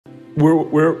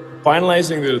we're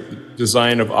finalizing the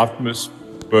design of Optimus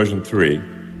version 3,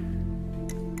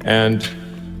 and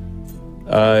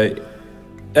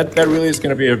that really is going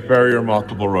to be a very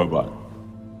remarkable robot.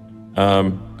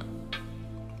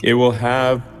 It will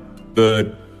have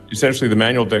essentially the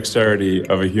manual dexterity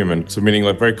of a human, so meaning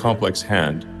a very complex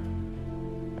hand.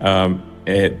 An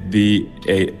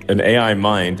AI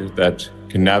mind that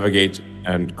can navigate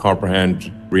and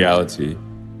comprehend reality,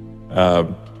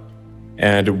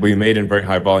 and it will be made in very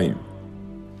high volume.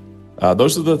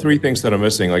 Those are the three things that are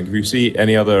missing. Like if you see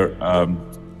any other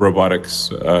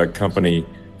robotics company,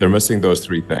 they're missing those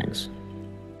three things.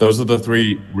 Those are the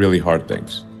three really hard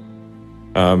things.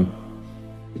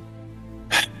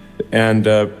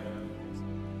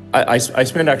 I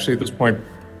spend actually at this point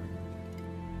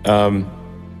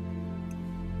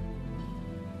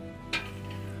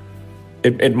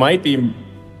it might be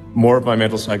more of my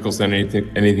mental cycles than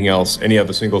anything else, any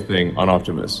other single thing on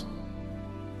Optimus.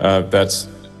 That's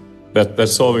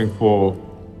solving for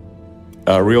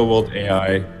real-world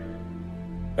AI,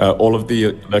 all of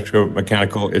the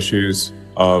electromechanical issues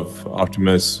of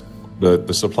Optimus,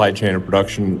 the supply chain and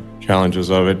production challenges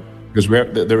of it, because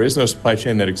there is no supply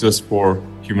chain that exists for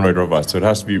humanoid robots. So we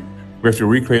have to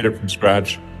recreate it from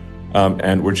scratch,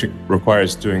 and which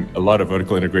requires doing a lot of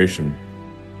vertical integration.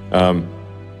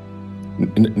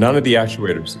 None of the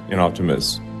actuators in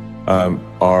Optimus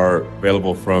are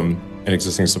available from an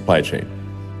existing supply chain.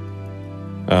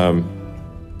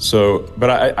 But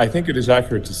I think it is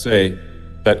accurate to say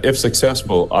that if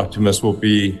successful, Optimus will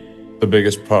be the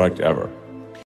biggest product ever.